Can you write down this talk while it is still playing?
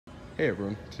Hey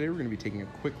everyone, today we're going to be taking a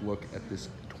quick look at this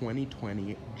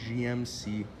 2020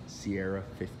 GMC Sierra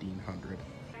 1500.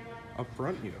 Up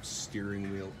front you have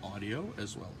steering wheel audio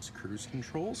as well as cruise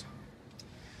controls.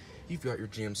 You've got your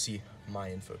GMC My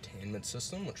Infotainment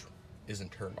system, which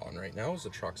isn't turned on right now as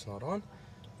the truck's not on.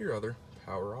 Your other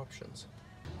power options.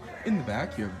 In the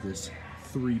back you have this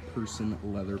 3-person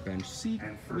leather bench seat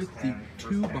with the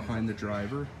 2 behind the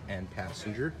driver and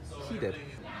passenger heated.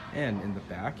 And in the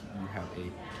back you have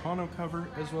a tonneau cover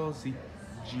as well as the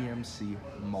GMC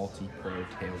Multi-Pro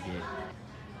tailgate.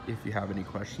 If you have any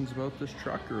questions about this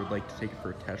truck or would like to take it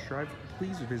for a test drive,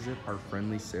 please visit our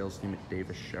friendly sales team at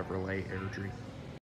Davis Chevrolet Airdrie.